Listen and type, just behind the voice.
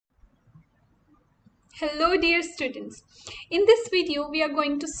Hello dear students. In this video we are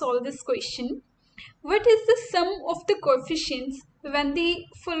going to solve this question. What is the sum of the coefficients when the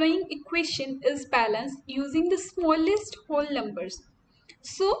following equation is balanced using the smallest whole numbers?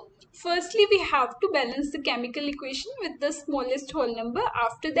 So firstly we have to balance the chemical equation with the smallest whole number.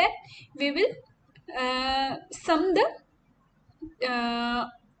 After that we will sum the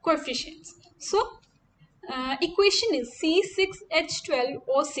coefficients. So equation is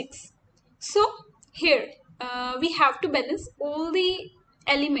C6H12O6. So here we have to balance all the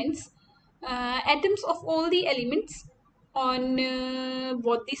elements, atoms of all the elements on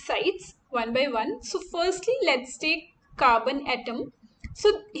both the sides one by one. So firstly let's take carbon atom.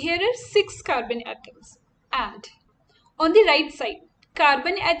 So here are 6 carbon atoms, and on the right side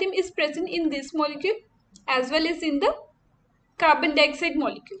carbon atom is present in this molecule as well as in the carbon dioxide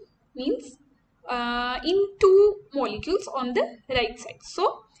molecule, means in 2 molecules on the right side.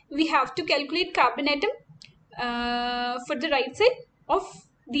 So we have to calculate carbon atom for the right side of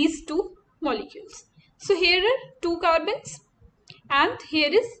these 2 molecules. So here are 2 carbons and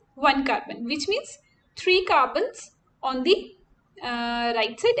here is 1 carbon, which means 3 carbons on the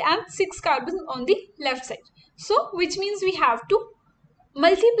right side and 6 carbons on the left side. So which means we have to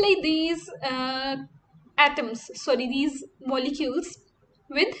multiply these these molecules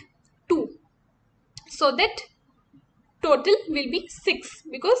with 2, so that total will be 6,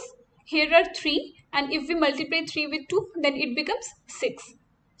 because here are 3 and if we multiply 3 with 2 then it becomes 6.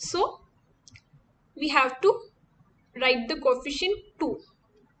 So we have to write the coefficient 2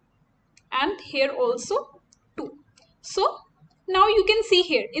 and here also 2. So now you can see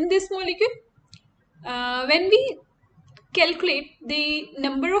here in this molecule when we calculate the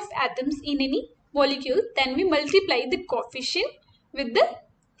number of atoms in any molecule, then we multiply the coefficient with the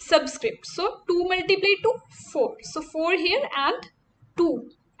subscript. So 2 multiply 2, 4. So 4 here and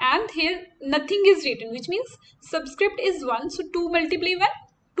 2, and here nothing is written, which means subscript is 1. So 2 multiply 1,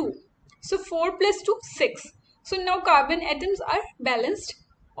 2. So 4 plus 2, 6. So now carbon atoms are balanced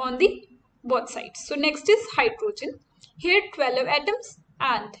on the both sides. So next is hydrogen. Here 12 atoms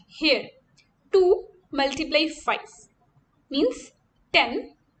and here 2 multiply 5 means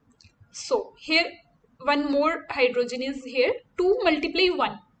 10. So here one more hydrogen is here. 2 multiply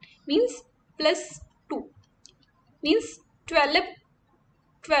 1 means plus 2, means 12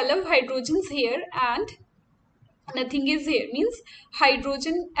 hydrogens here and nothing is here, means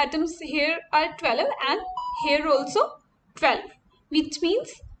hydrogen atoms here are 12 and here also 12, which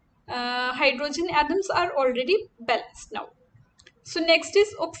means hydrogen atoms are already balanced now. So next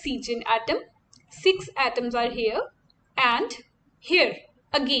is oxygen atom. 6 atoms are here and here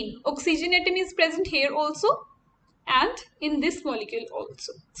again oxygen atom is present here also and in this molecule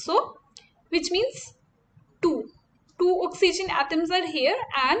also. So which means 2 oxygen atoms are here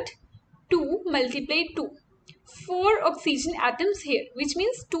and 2 multiply 2, 4 oxygen atoms here, which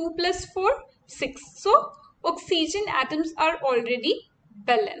means 2 plus 4, 6. So oxygen atoms are already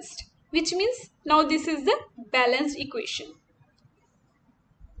balanced, which means now this is the balanced equation.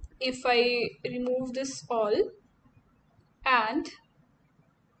 If I remove this all and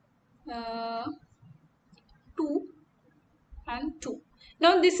 2 and 2.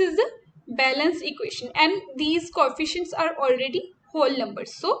 Now this is the balanced equation and these coefficients are already whole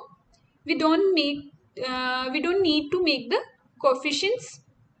numbers. So we don't need to make the coefficients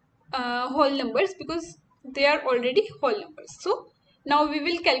whole numbers because they are already whole numbers. So now we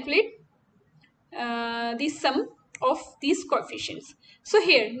will calculate the sum of these coefficients. So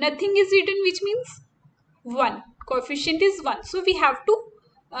here nothing is written, which means 1. Coefficient is 1. So we have to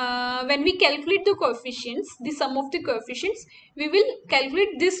when we calculate the coefficients, the sum of the coefficients, we will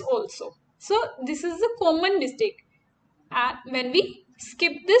calculate this also. So this is a common mistake, and when we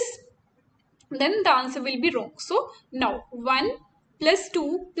skip this then the answer will be wrong. So now 1 plus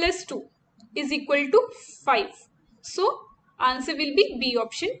 2 plus 2 is equal to 5. So answer will be B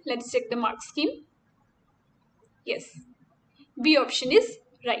option. Let's check the mark scheme. Yes, B option is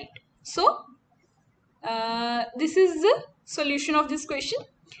right. So this is the solution of this question.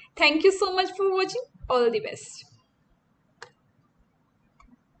 Thank you so much for watching. All the best.